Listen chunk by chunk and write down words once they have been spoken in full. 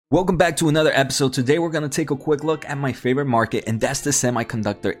Welcome back to another episode. Today we're going to take a quick look at my favorite market, and that's the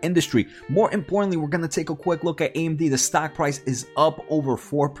semiconductor industry. More importantly, we're going to take a quick look at AMD. The stock price is up over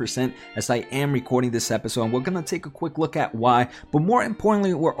 4% as I am recording this episode, and we're going to take a quick look at why. But more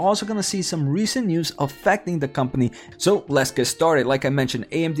importantly, we're also going to see some recent news affecting the company. So let's get started. Like I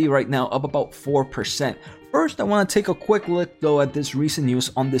mentioned, AMD right now up about 4%. First, I want to take a quick look though at this recent news.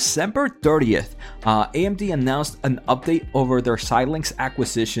 On December 30th, AMD announced an update over their Xilinx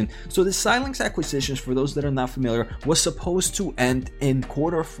acquisition. So the Xilinx acquisitions, for those that are not familiar, was supposed to end in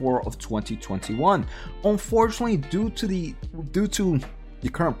Q4 of 2021. Unfortunately, due to the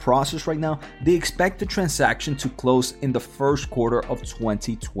current process right now, they expect the transaction to close in the first quarter of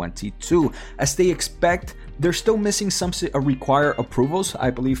 2022. As they expect, they're still missing some required approvals,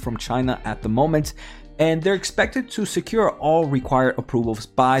 I believe, from China at the moment. And they're expected to secure all required approvals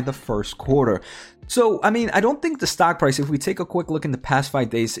by the first quarter. So, I mean, I don't think the stock price, if we take a quick look in the past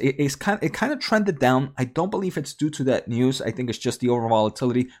 5 days, it kind of trended down. I don't believe it's due to that news. I think it's just the over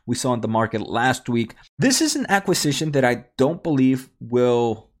volatility we saw in the market last week. This is an acquisition that I don't believe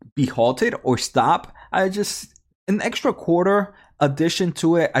will be halted or stop. An extra quarter addition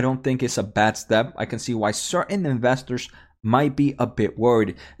to it, I don't think it's a bad step. I can see why certain investors might be a bit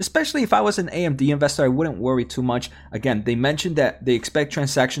worried, especially if I was an AMD investor. I wouldn't worry too much. Again, they mentioned that they expect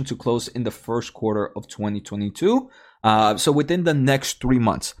transaction to close in the first quarter of 2022, so within the next 3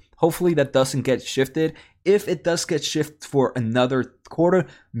 months. Hopefully that doesn't get shifted. If it does get shifted for another quarter,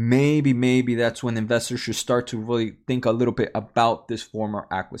 maybe that's when investors should start to really think a little bit about this form of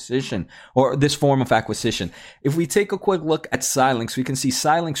acquisition. If we take a quick look at Xilinx, we can see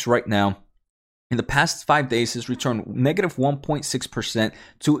Xilinx right now in the past 5 days has returned negative 1.6%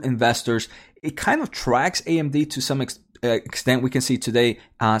 to investors. It kind of tracks AMD to some extent. We can see today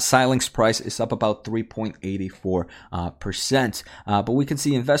Xilinx price is up about 3.84%. But we can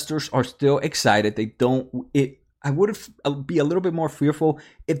see investors are still excited. I would be a little bit more fearful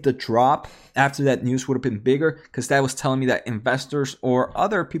if the drop after that news would have been bigger, because that was telling me that investors or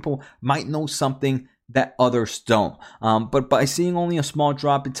other people might know something that others don't. But by seeing only a small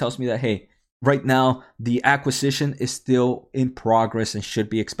drop, it tells me that, hey, right now, the acquisition is still in progress and should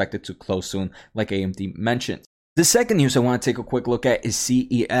be expected to close soon, like AMD mentioned. The second news I want to take a quick look at is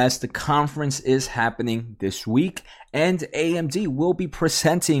CES. The conference is happening this week, and AMD will be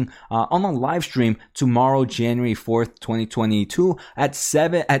presenting on a live stream tomorrow, January 4th, 2022 at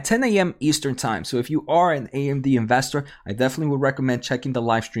 10 a.m. Eastern time. So if you are an AMD investor, I definitely would recommend checking the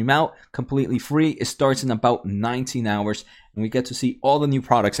live stream out. Completely free. It starts in about 19 hours. And we get to see all the new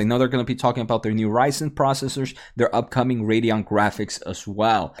products. I know they're going to be talking about their new Ryzen processors, their upcoming Radeon graphics as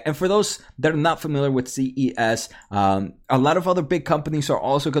well. And for those that are not familiar with CES, a lot of other big companies are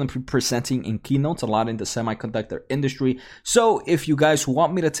also going to be presenting in keynotes, a lot in the semiconductor industry. So if you guys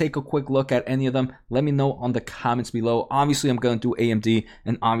want me to take a quick look at any of them, let me know on the comments below. Obviously, I'm going to do AMD,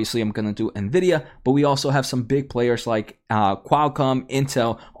 and obviously I'm going to do NVIDIA, but we also have some big players like Qualcomm,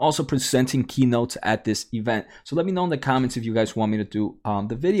 Intel, also presenting keynotes at this event. So let me know in the comments if you guys want me to do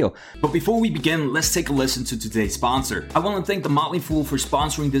the video. But before we begin, let's take a listen to today's sponsor. I want to thank The Motley Fool for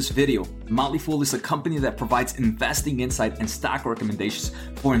sponsoring this video. The Motley Fool is a company that provides investing insight and stock recommendations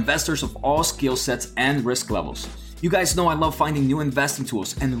for investors of all skill sets and risk levels. You guys know I love finding new investing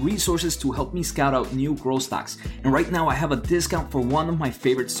tools and resources to help me scout out new growth stocks. And right now I have a discount for one of my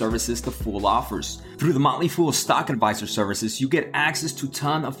favorite services The Fool offers. Through the Motley Fool Stock Advisor services, you get access to a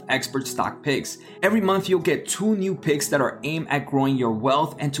ton of expert stock picks. Every month you'll get 2 new picks that are aimed at growing your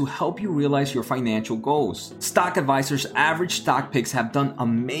wealth and to help you realize your financial goals. Stock Advisor's average stock picks have done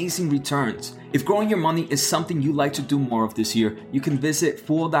amazing returns. If growing your money is something you'd like to do more of this year, you can visit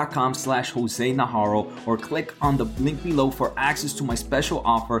fool.com/Jose Najarro or click on the link below for access to my special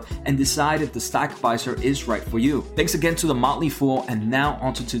offer and decide if the stock advisor is right for you. Thanks again to the Motley Fool, and now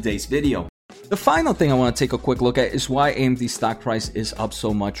onto today's video. The final thing I want to take a quick look at is why AMD stock price is up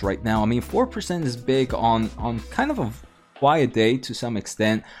so much right now. I mean, 4% is big on kind of a quiet day to some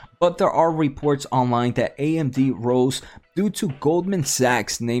extent, but there are reports online that AMD rose due to Goldman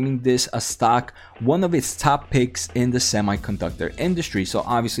Sachs naming this a stock one of its top picks in the semiconductor industry. So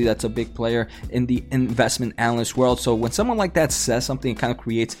obviously that's a big player in the investment analyst world. So when someone like that says something, it kind of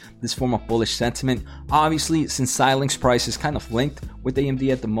creates this form of bullish sentiment. Obviously, since Xilinx price is kind of linked with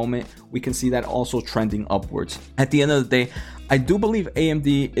AMD at the moment, we can see that also trending upwards. At the end of the day, I do believe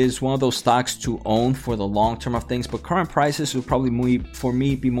AMD is one of those stocks to own for the long term of things, but current prices will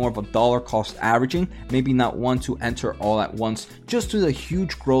probably be more of a dollar cost averaging, maybe not one to enter all at once, just to the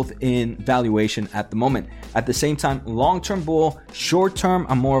huge growth in valuation at the moment. At the same time, long-term bull, short-term,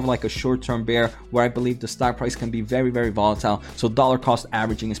 I'm more of like a short-term bear where I believe the stock price can be very, very volatile. So dollar cost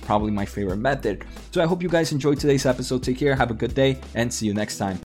averaging is probably my favorite method. So I hope you guys enjoyed today's episode. Take care, have a good day, and see you next time.